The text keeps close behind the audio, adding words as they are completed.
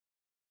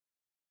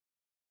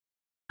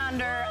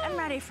Wonder, I'm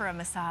ready for a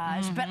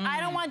massage, but I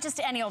don't want just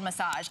any old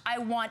massage. I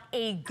want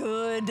a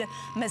good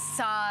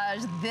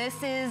massage. This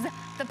is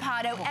the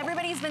PADO.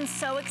 Everybody's been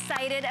so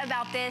excited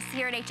about this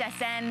here at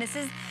HSN. This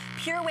is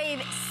PureWave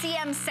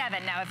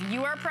CM7. Now, if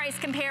you are price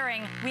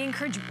comparing, we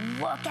encourage you,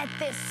 look at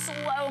this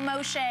slow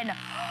motion.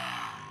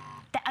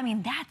 I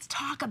mean, that's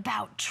talk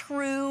about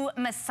true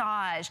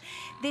massage.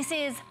 This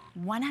is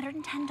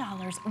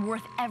 $110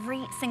 worth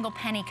every single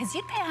penny, because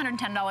you'd pay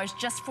 $110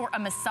 just for a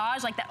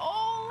massage like that.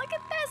 Oh, look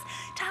at this.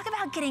 Talk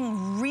about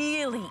getting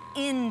really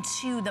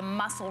into the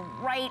muscle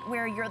right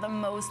where you're the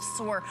most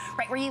sore,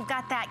 right where you've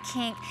got that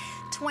kink.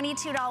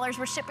 $22,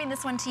 we're shipping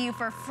this one to you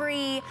for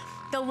free.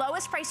 The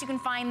lowest price you can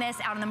find this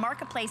out in the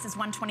marketplace is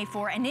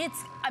 $124, and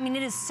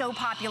it is so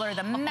popular.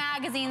 The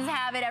magazines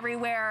have it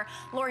everywhere.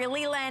 Lori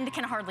Leland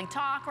can hardly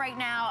talk right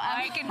now.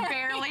 I can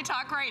barely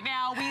talk right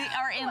now. We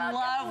are in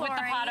love with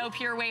the PADO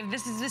PureWave.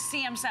 This is the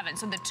CM7,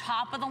 so the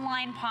top of the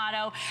line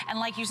PADO, and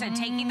like you said,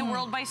 taking the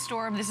world by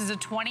storm. This is a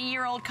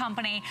 20-year-old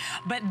company,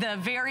 but the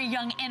very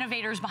young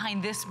innovators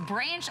behind this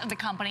branch of the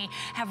company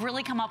have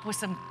really come up with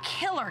some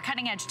killer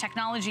cutting-edge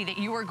technology that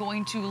you are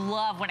going to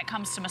love when it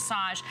comes to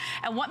massage.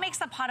 And what makes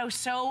the PADO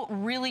so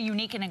really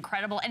unique and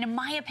incredible, and in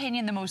my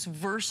opinion, the most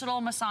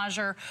versatile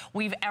massager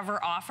we've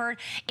ever offered,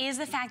 is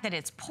the fact that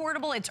it's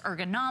portable, it's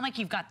ergonomic,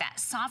 you've got that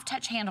soft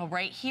touch handle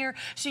right here,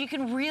 so you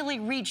can really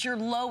reach your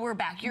lower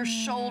back, your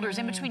shoulders,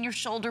 in between your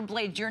shoulder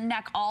blades, your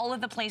neck, all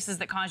of the places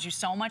that cause you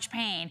so much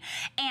pain.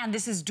 And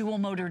this is dual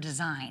motor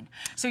design.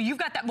 So you've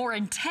got that more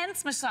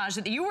intense massage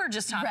that you were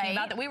just talking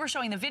about, that we were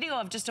showing the video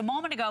of just a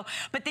moment ago,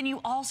 but then you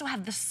also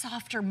have the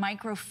softer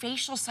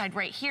microfacial side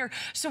right here.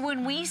 So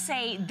when we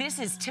say this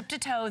is tip to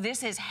toe,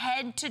 this is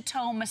head to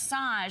toe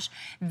massage,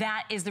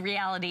 that is the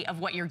reality of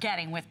what you're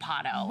getting with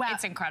PADO. Wow.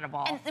 It's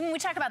incredible. And when we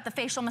talk about the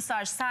facial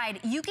massage side,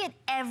 you get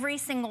every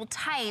single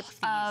type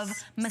of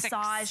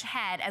massage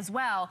head as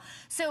well.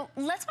 So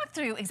let's walk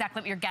through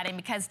exactly what you're getting,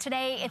 because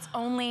today it's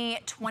only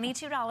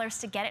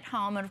 $22 to get it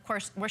home, and of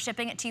course we're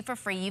shipping it to you for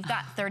free. You've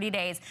got 30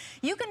 days.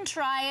 You can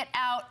try it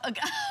out.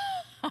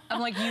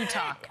 I'm like, you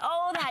talk.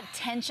 Oh, that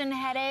tension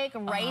headache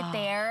right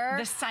there.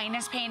 The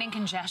sinus pain and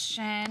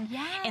congestion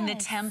in the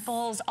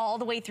temples, all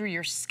the way through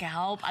your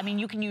scalp. I mean,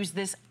 you can use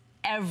this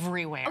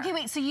everywhere. Okay,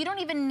 wait, so you don't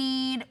even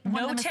need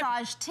one of the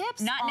massage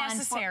tips? Not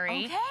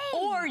necessary.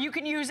 Or you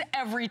can use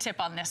every tip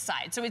on this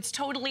side. So it's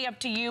totally up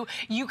to you.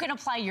 You can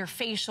apply your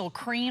facial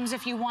creams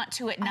if you want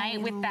to at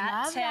night with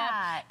that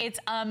tip. It's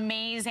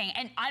amazing.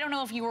 And I don't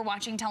know if you were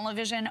watching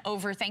television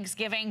over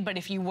Thanksgiving, but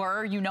if you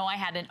were, you know I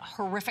had a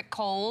horrific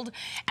cold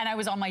and I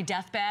was on my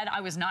deathbed.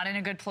 I was not in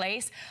a good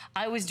place.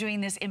 I was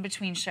doing this in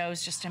between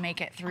shows just to make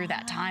it through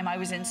that time. I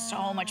was in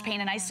so much pain,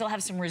 and I still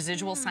have some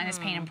residual sinus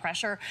pain and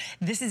pressure.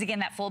 This is, again,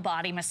 that full body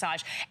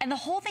massage. And the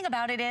whole thing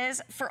about it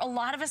is, for a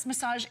lot of us,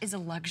 massage is a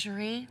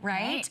luxury,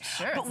 right?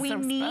 Sure, but we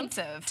need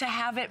to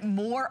have it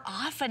more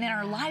often in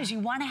our lives. You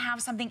want to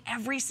have something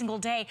every single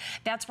day.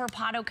 That's where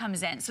PADO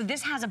comes in. So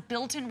this has a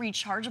built-in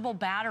rechargeable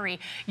battery.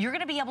 You're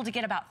going to be able to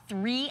get about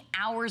 3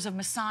 hours of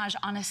massage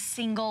on a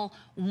single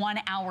 1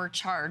 hour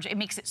charge. It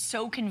makes it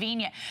so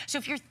convenient. So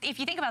if you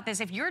think about this,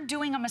 if you're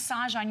doing a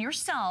massage on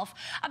yourself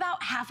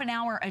about half an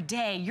hour a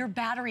day, your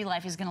battery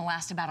life is going to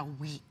last about a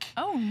week.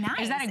 Oh,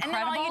 nice. Is that incredible? And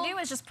then all you do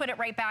is just put it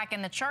right back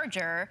in the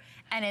charger,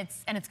 and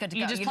it's good to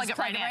go. You just plug it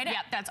right in.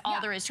 Yep, that's all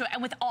there is to it.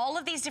 And with all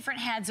of these different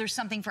heads, there's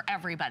something for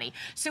everybody.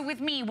 So with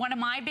me, one of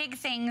my big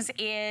things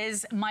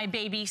is my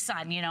baby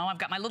son. You know, I've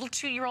got my little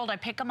 2-year-old. I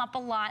pick him up a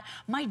lot.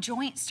 My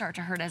joints start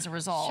to hurt as a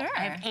result.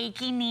 I have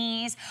achy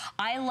knees.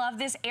 I love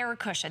this air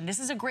cushion. This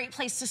is a great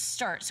place to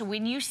start. So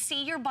when you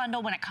see your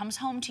bundle, when it comes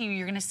home to you,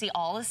 you're going to see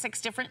all the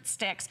 6 different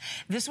sticks.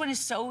 This one is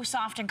so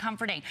soft and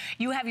comforting.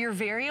 You have your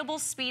variable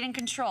speed and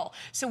control.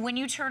 So when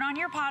you turn on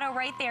your PADO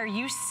right there,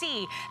 you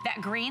see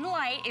that green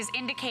light is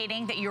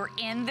indicating that you're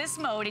in this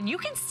mode, and you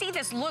can see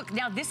this. Look,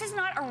 now this is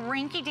not a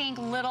rinky-dink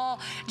little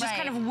just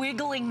kind of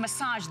wiggling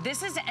massage.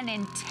 This is an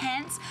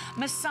intense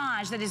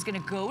massage that is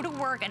going to go to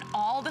work in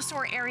all the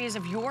sore areas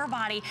of your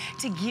body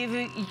to give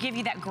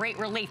you that great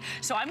relief.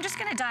 So I'm just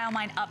going to dial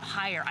mine up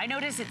higher. I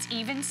notice it's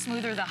even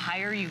smoother the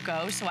higher you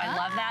go, so I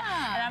love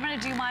that. And I'm going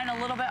to do mine a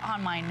little bit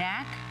on my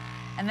neck.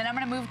 And then I'm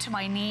going to move to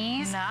my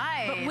knees.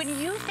 Nice. But when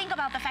you think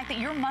about the fact that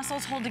your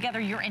muscles hold together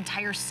your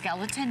entire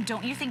skeleton,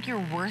 don't you think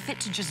you're worth it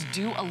to just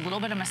do a little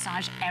bit of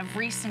massage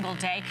every single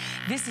day?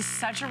 This is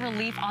such a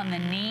relief on the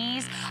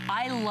knees.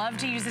 I love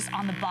to use this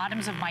on the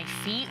bottoms of my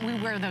feet. We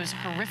wear those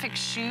horrific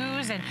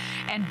shoes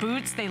and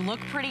boots. They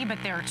look pretty, but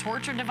they're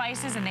torture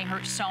devices and they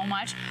hurt so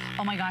much.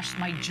 Oh my gosh,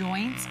 my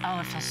joints, oh,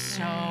 it feels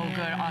so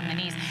good on the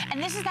knees.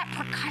 And this is that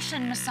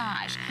percussion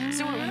massage.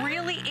 So it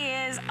really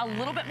is a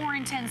little bit more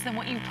intense than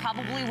what you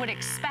probably would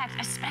expect,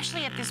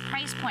 especially at this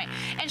price point.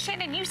 And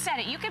Shannon, you said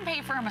it, you can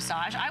pay for a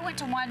massage. I went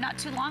to one not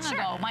too long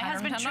ago. My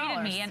husband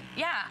treated me, and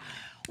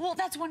well,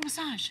 that's one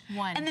massage.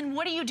 And then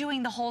what are you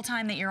doing the whole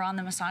time that you're on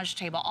the massage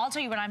table? I'll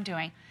tell you what I'm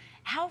doing.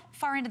 how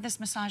far into this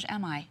massage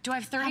am I? Do I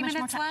have 30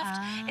 minutes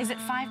left? Is it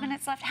 5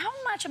 minutes left? How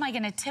much am I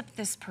gonna tip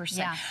this person?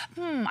 Yeah.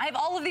 I have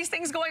all of these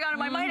things going on in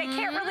my mind. I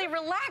can't really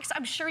relax.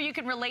 I'm sure you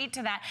can relate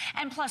to that.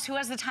 And plus, who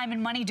has the time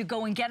and money to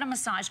go and get a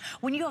massage?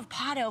 When you have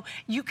PADO,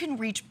 you can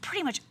reach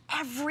pretty much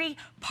every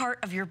part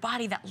of your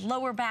body, that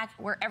lower back,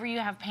 wherever you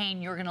have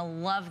pain. You're gonna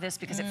love this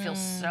because it feels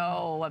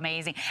so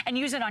amazing. And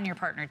use it on your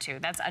partner too.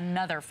 That's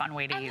another fun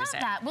way to use it. I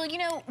love that. Well, you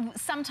know,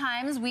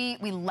 sometimes we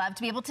love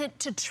to be able to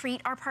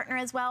treat our partner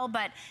as well,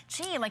 but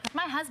gee, like with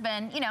my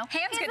husband, you know,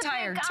 hands get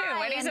tired too,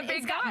 and he's a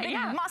big guy.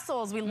 Big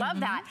muscles, we love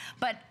that.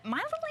 But my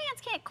little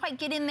hands can't quite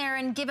get in there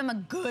and give him a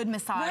good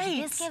massage.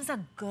 Right. This gives a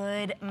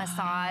good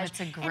massage. It's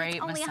a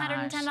great and it's only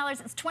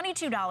 $110. It's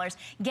 $22.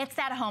 Gets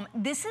that home.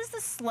 This is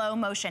the slow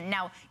motion.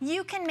 Now,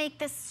 you can make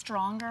this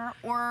stronger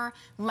or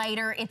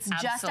lighter. It's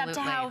just up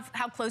to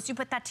how close you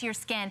put that to your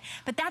skin.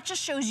 But that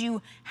just shows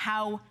you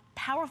how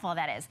powerful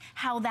that is,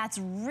 how that's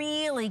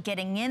really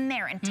getting in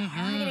there and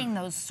targeting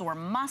those sore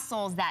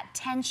muscles, that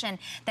tension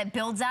that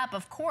builds up,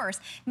 of course.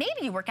 Maybe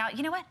you work out,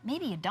 you know what?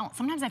 Maybe you don't.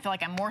 Sometimes I feel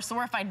like I'm more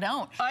sore if I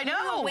don't. I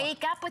know. You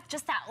wake up with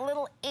just that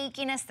little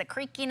achiness, the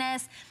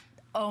creakiness.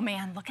 Oh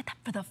man, look at that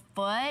for the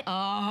foot.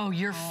 Oh,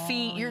 your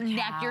feet, your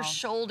neck, your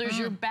shoulders,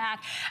 your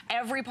back,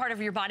 every part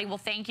of your body will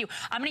thank you.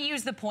 I'm gonna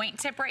use the point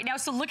tip right now.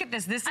 So look at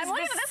this. This is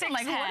the six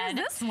like, head.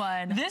 what is this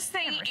one? This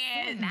thing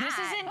is, this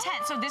is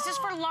intense. So this is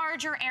for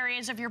larger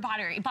areas of your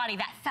body,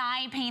 that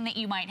thigh pain that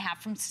you might have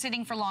from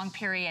sitting for long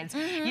periods.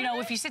 You know,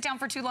 if you sit down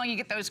for too long, you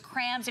get those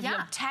cramps. If you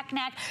have tech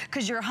neck,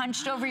 because you're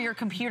hunched over your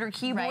computer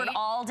keyboard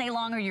all day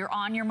long, or you're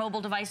on your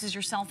mobile devices,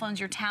 your cell phones,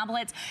 your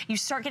tablets, you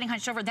start getting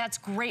hunched over. That's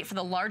great for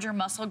the larger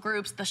muscle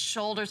groups, the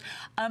shoulders.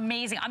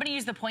 Amazing. I'm gonna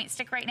use the point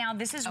stick right now.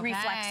 This is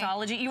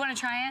reflexology. You wanna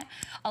try it?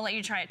 I'll let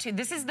you try it too.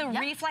 This is the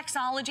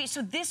reflexology.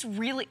 So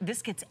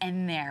this gets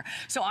in there.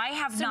 So I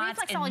have knots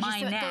in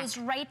my neck. It goes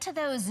right to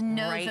those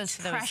nodes,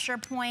 those pressure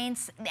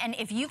points. And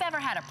if you've ever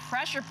had a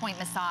pressure point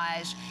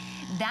massage,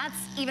 that's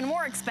even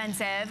more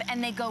expensive.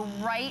 And they go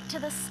right to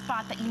the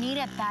spot that you need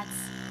it. That's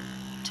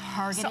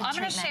targeted treatment. So I'm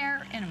gonna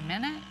share in a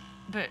minute,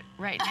 but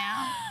right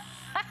now,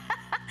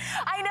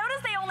 I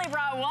noticed they only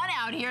brought one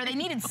out here. They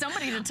needed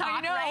somebody to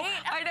talk, right?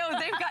 I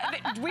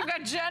know. We've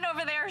got Jen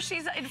over there.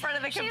 She's in front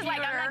of the computer. She's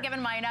like, I'm not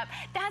giving mine up.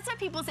 That's what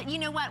people say. You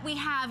know what? We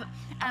have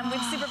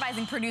with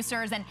supervising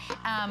producers, and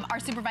our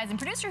supervising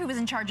producer who was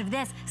in charge of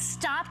this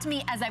stopped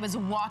me as I was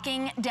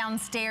walking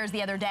downstairs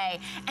the other day,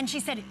 and she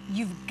said,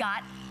 "You've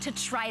got to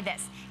try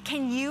this."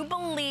 Can you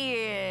believe?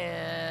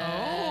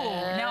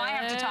 Oh, now I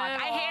have to talk.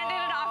 I handed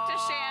it off to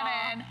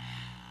Shannon.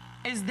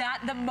 Is that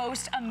the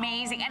most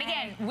amazing? And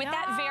again, with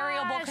that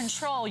variable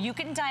control, you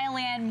can dial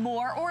in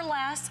more or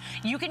less.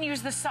 You can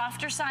use the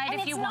softer side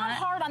if you want. And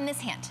it's not hard on this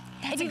hand.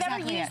 If you've ever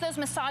used those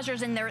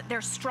massagers and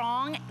they're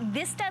strong,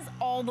 this does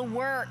all the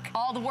work.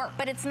 All the work.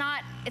 But it's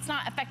not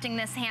affecting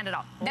this hand at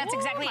all. That's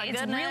exactly it.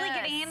 It's really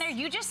getting in there.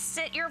 You just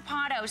sit your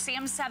PADO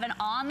CM7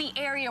 on the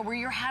area where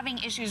you're having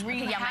issues, where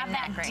you have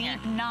that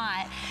deep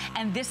knot,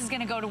 and this is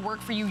gonna go to work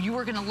for you. You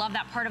are gonna love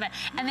that part of it.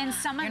 And then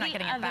some of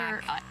the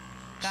other...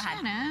 Go ahead.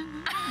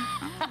 Shannon.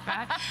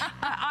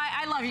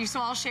 I love you, so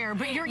I'll share.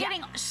 But you're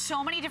getting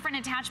so many different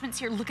attachments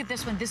here. Look at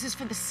this one. This is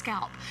for the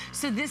scalp.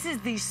 So this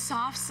is the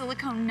soft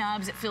silicone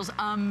nubs. It feels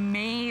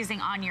amazing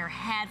on your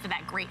head for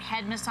that great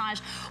head massage.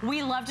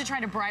 We love to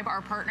try to bribe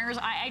our partners.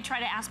 I try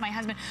to ask my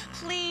husband,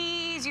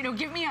 please, you know,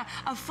 give me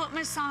a foot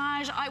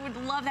massage. I would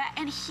love that.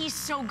 And he's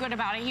so good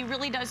about it. He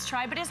really does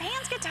try, but his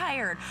hands get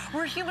tired.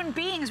 We're human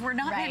beings. We're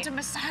not meant to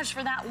massage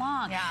for that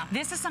long.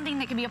 This is something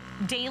that can be a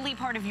daily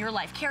part of your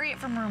life. Carry it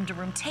from room to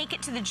room. Take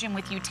it to the gym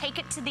with you. Take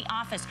it to the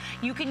office.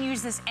 You can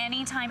use this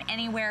anytime,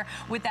 anywhere.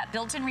 With that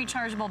built-in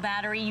rechargeable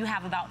battery, you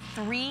have about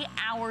 3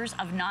 hours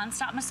of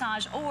nonstop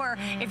massage. Or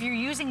if you're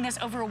using this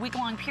over a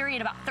week-long period,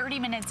 about 30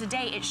 minutes a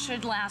day, it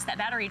should last, that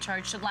battery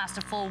charge should last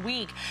a full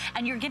week.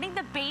 And you're getting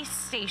the base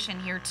station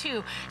here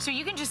too. So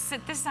you can just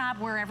sit this up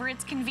wherever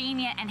it's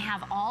convenient and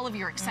have all of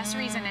your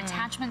accessories and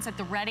attachments at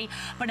the ready.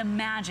 But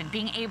imagine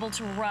being able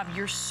to rub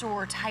your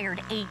sore,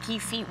 tired, achy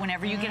feet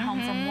whenever you get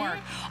home from work.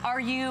 Are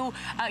you,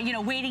 you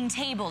know, waiting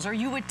tables? Are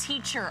you a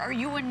teacher? Are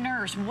you a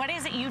nurse? What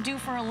is it you do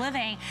for a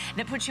living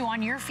that puts you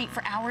on your feet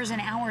for hours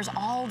and hours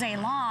all day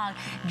long?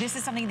 This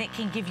is something that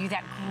can give you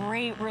that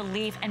great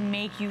relief and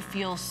make you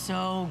feel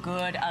so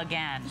good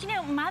again. You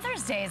know,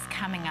 Mother's Day is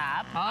coming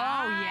up.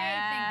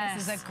 I think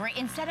this is a great,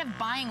 instead of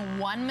buying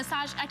one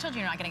massage, I told you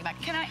you're not getting it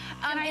back. Can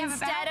I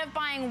instead of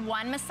buying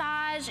one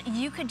massage,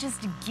 you could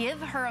just give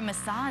her a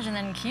massage and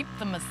then keep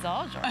the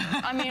massager.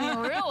 I mean,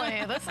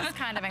 really, this is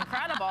kind of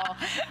incredible.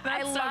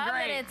 I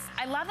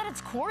love that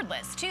it's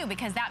cordless too,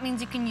 because that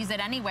means you can use it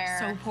anywhere.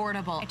 So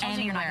portable. I told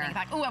you you're not getting it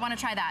back. Ooh, I want to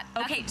try that.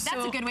 Okay,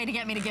 that's a good way to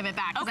get me to give it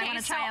back. Okay, I want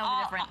to try all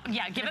the different.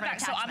 Yeah, give it back.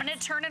 So I'm going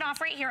to turn it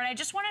off right here, and I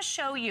just want to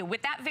show you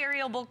with that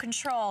variable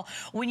control.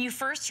 When you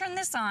first turn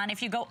this on,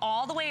 if you go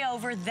all the way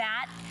over,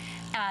 that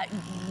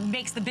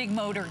makes the big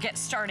motor get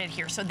started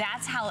here. So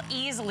that's how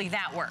easily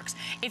that works.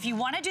 If you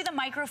want to do the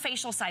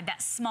microfacial side,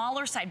 that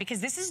smaller side, because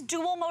this is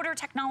dual motor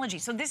technology,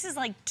 so this is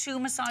like 2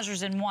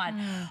 massagers in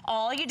one.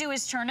 All you do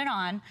is turn it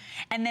on,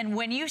 and then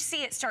when you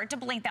see it start to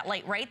blink, that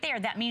light right there,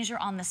 that means you're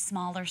on the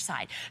smaller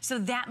side. So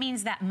that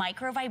means that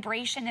micro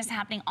vibration is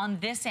happening on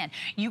this end.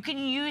 You can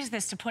use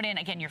this to put in,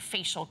 again, your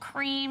facial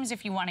creams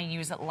if you want to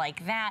use it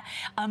like that.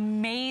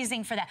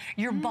 Amazing for that.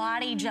 Your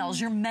body gels,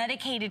 your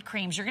medicated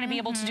creams, you're going to be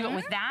able to do it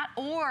with that,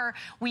 or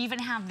we even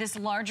have this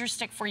larger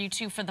stick for you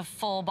too for the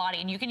full body,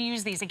 and you can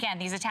use these. Again,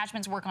 these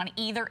attachments work on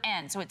either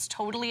end, so it's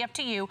totally up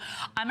to you.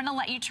 I'm going to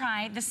let you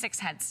try the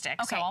 6-head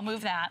stick, so I'll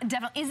move that.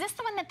 Definitely. Is this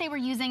the one that they were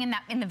using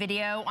in the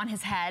video on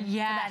his head?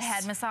 Yes. For that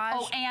head massage?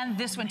 Oh, and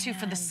this one too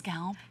for the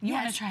scalp. You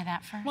want to try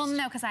that first? Well,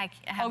 no, because I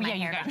have my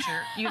hair done.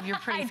 You have your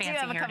pretty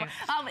fancy hairdo.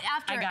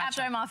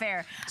 After I'm off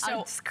air.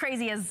 So it's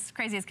crazy as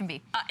can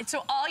be.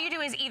 So all you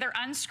do is either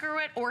unscrew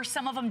it, or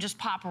some of them just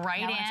pop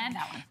right in.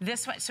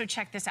 This one. So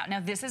check this out. Now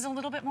this is a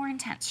little bit more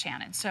intense,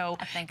 Shannon. So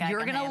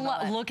you're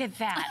gonna look at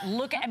that.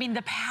 Look at, I mean,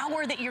 the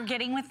power that you're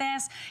getting with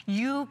this.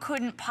 You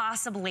couldn't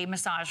possibly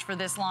massage for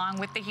this long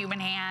with the human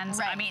hands.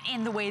 I mean,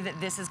 in the way that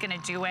this is gonna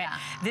do it.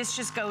 This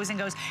just goes and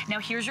goes. Now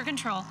here's your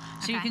control.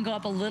 So you can go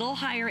up a little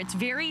higher. It's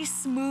very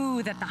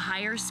smooth at the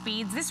higher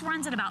speeds. This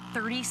runs at about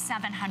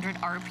 3,700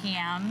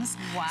 RPMs.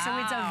 Wow. So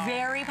it's a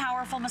very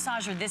powerful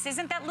massager. This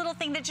isn't that little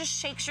thing that just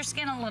shakes your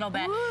skin a little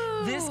bit.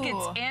 Ooh. This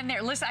gets in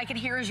there. Listen, I can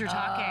hear as you're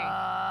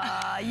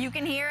talking. You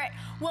can hear it.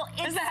 Well,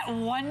 isn't that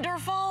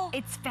wonderful?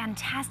 It's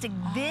fantastic.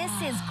 This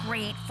is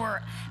great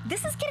for,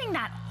 this is getting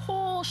that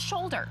whole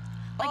shoulder.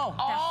 Like all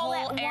the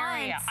whole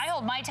area. I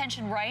hold my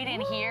tension right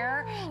in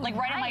here, like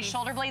right on my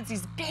shoulder blades,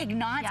 these big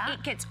knots.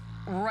 It gets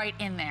right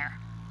in there.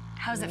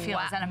 How does it feel?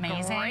 Is that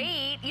amazing?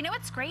 Great. You know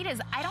what's great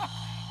is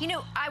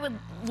I would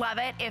love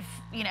it if,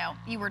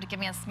 you were to give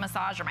me a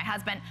massage, or my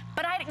husband,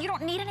 but you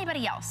don't need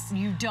anybody else.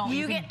 You don't.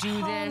 You get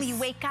home, this you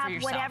wake up,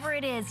 whatever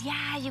it is.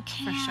 Yeah, you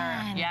can. For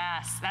sure.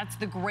 Yes, that's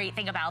the great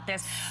thing about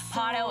this.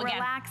 PADO, again,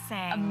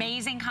 relaxing.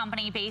 Amazing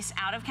company based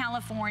out of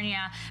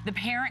California. The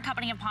parent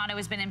company of PADO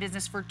has been in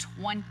business for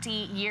 20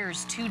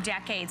 years, 2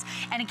 decades.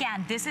 And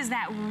again, this is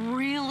that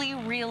really,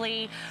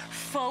 really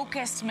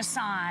focused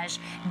massage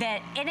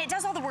and it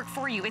does all the work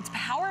for you. It's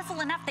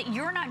powerful enough that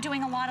you're not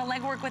doing a lot of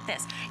legwork with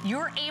this.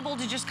 You're able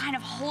to just kind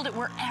of hold it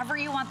wherever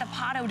you want the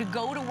PADO to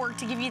go to work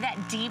to give you that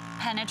deep,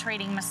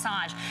 penetrating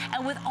massage.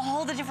 And with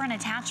all the different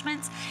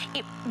attachments,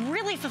 it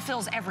really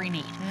fulfills every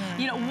need.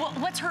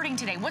 What's hurting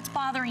today? What's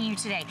bothering you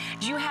today?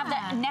 Do you have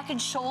that neck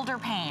and shoulder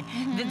pain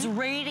that's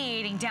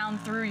radiating down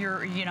through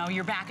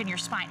your back and your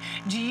spine?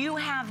 Do you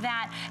have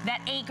that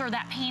ache or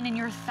that pain in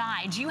your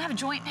thigh? Do you have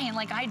joint pain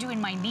like I do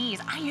in my knees?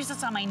 I use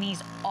this on my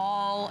knees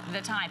all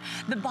the time.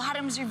 The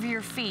bottoms of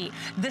your feet,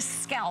 the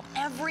scalp,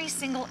 every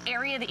single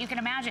area that you can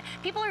imagine.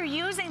 People are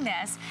using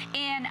this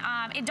in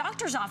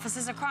doctor's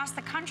offices across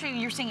the country.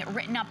 You're seeing it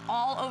written up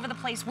all over the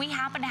place. We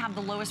happen to have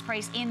the lowest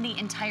price in the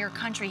entire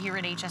country here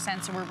at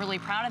HSN, so we're really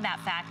proud of that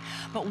fact.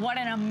 But what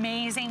an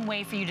amazing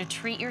way for you to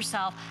treat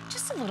yourself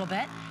just a little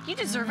bit. You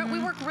deserve it. We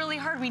work really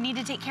hard. We need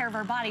to take care of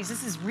our bodies.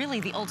 This is really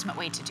the ultimate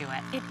way to do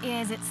it. It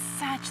is. It's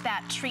such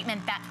that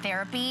treatment, that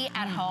therapy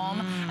at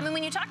home. I mean,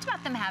 when you talked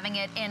about them having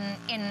it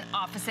in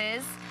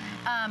offices,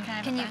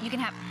 you can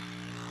have,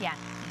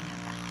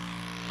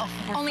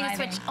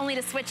 only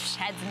to switch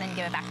heads and then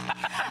give it back.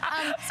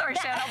 Sorry,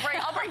 Shannon,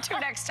 I'll bring 2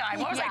 next time.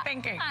 What was I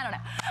thinking? I don't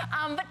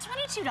know. But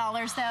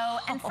 $22 though,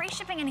 and free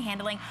shipping and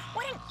handling.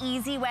 What an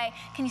easy way.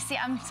 Can you see?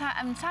 I'm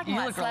talking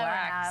about slow.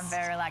 I'm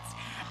very relaxed.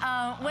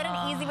 What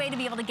an easy way to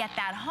be able to get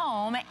that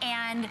home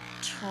and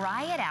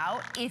try it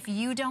out if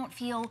you don't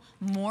feel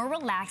more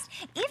relaxed.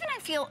 Even I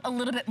feel a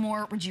little bit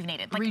more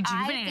rejuvenated. Like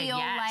I feel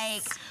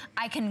like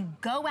I can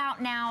go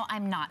out now.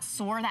 I'm not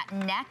sore. That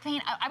neck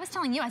pain. I was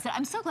telling you, I said,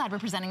 I'm so glad we're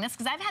presenting this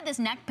because I've had this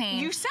neck pain.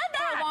 You said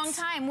that. For a long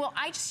time. Well,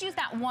 I just used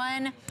that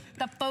one,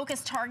 the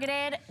focus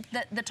targeted,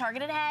 the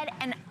targeted head,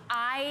 and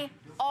I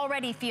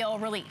already feel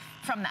relief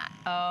from that.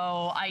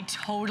 Oh, I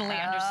totally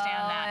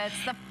understand that.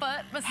 It's the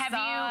foot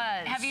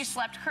massage. Have you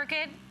slept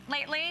crooked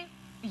lately?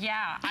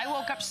 Yeah, I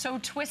woke up so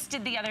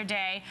twisted the other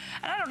day,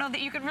 and I don't know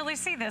that you can really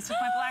see this with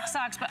my black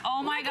socks, but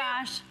oh my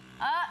gosh.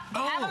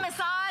 Have a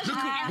massage,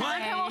 and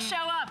look who will show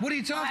up. What are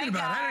you talking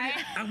about?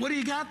 What do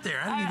you got there?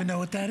 I don't even know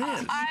what that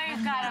is.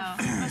 I've got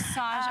a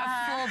massage, a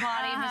full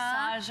body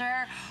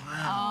massager.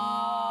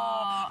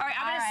 Wow. All right,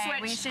 I'm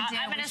gonna switch.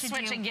 I'm gonna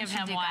switch and give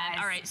him one.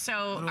 All right,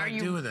 so what do I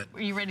do with it?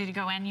 Are you ready to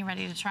go in? You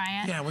ready to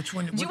try it? Yeah, which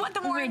one? Do you want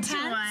the more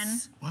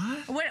intense one?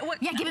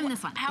 What? Yeah, give him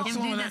this one.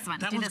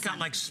 That one's got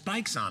like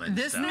spikes on it.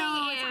 This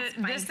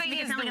thing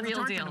is the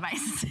real deal.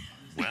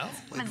 Well,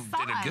 in a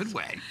good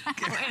way.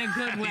 In a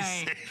good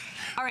way.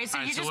 All right, so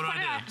you just put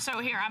it up. So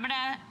here,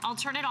 I'll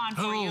turn it on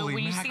for you.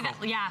 When you see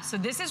that, so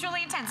this is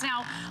really intense.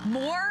 Now,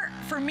 more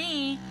for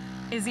me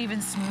is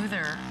even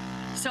smoother.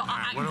 So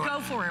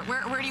go for it.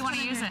 Where do you want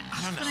to use it?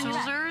 I don't know.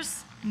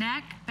 Shoulders,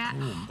 neck, back.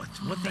 Ooh,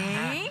 what the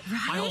heck?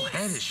 Right? My whole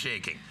head is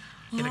shaking.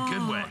 in a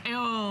good way.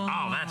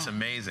 Oh, that's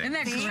amazing. Isn't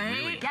that This is great?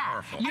 really Yeah.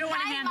 powerful. You don't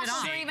want to hand it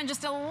muscles off. are even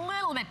just a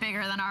little bit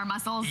bigger than our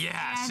muscles.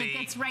 Yeah, and see, it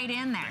gets right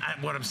in there.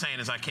 What I'm saying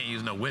is I can't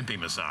use no wimpy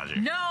massager.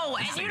 No,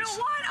 and thing you is- don't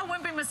want a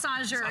wimpy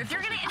massager. If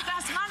you're going to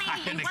invest I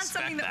money, didn't you want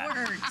something that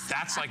expect works.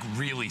 That's like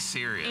really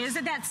serious. Is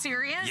it that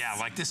serious? Yeah,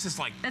 like this is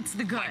like That's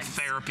the like goods.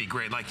 therapy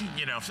grade. Like,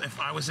 you know, if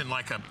I was in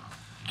like a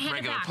Hand it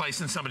regular back.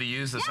 place and somebody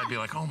used this, I'd be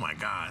like, oh my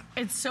God.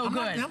 It's so I'm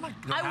not- good. I'm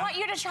not- I want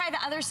you to try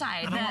the other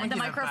side, I don't wanna the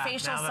give it back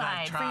microfacial now that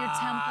side I've for your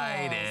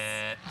tried temples.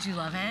 it. Do you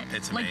love it?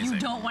 It's Like you amazing.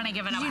 don't want to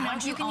give it up. You know,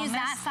 Once you can own use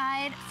that this-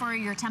 side for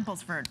your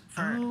temples for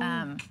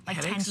like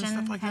headaches and tension,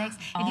 stuff like that? headaches.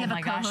 If Oh you have my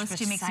a gosh, co-host with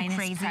who makes you sinus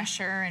crazy.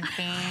 pressure and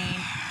pain.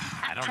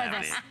 I don't Try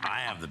have this. any. I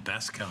have the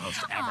best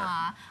co-host ever.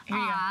 Aw, Here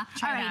you go. aw.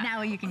 Try All right, that.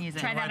 now you can use it.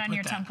 Try Where do that I on put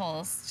your that?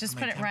 temples. Just On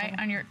put my it right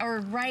temple? on your, or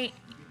right,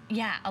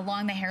 yeah,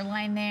 along the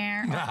hairline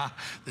there.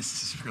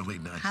 This is really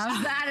nice.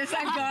 How's that? Is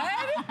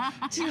that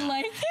good? Do you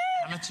like it?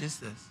 How much is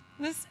this?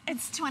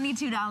 It's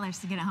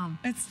 $22 to get it home.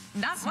 It's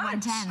not much.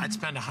 110. I'd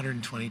spend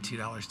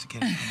 $122 to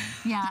get it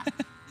home. Yeah.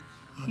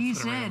 You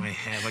Put it right on should. my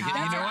head. Like, That's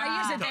you know where what?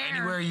 I use it So there.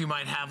 Anywhere you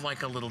might have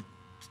like a little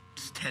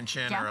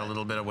tension Yeah. or a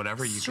little bit of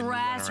whatever, you can move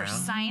Stress that or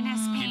around. sinus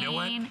pain. You know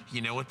what?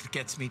 You know what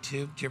gets me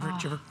too? Do you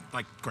ever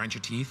like grind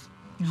your teeth?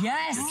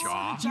 Yes. Your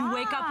jaw? You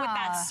wake up with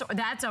that.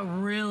 That's a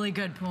really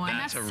good point.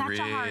 That's such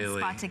a hard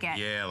spot to get.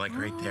 Yeah, like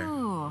right there.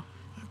 Ooh,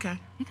 Okay.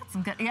 you got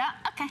some good. Yeah.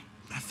 Okay.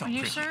 That felt Are you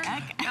pretty sure?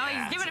 good. No,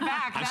 he's giving it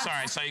back. I'm That's- sorry,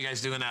 I saw you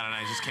guys doing that, and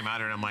I just came out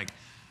here and I'm like,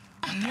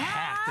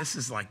 heck, this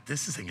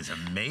thing is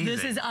amazing.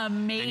 This is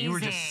amazing. And you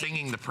were just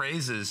singing the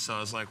praises, so I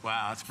was like,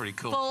 wow, that's pretty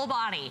cool. Full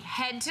body,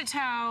 head to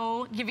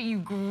toe, giving you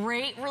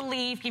great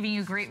relief, giving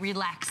you great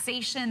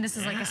relaxation. This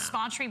is like a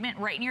spa treatment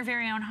right in your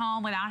very own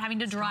home without having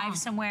to drive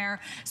somewhere,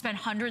 spend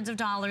hundreds of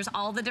dollars,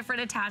 all the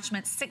different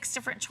attachments, 6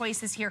 different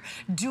choices here.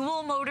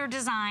 Dual motor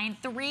design,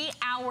 3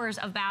 hours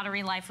of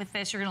battery life with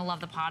this. You're gonna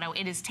love the PADO.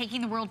 It is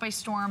taking the world by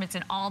storm. It's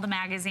in all the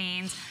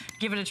magazines.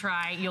 Give it a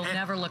try. You'll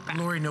never look back.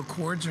 Lori, no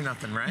cords or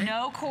nothing, right?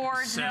 No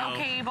cords, no So-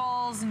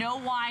 cables, no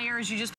wires. You just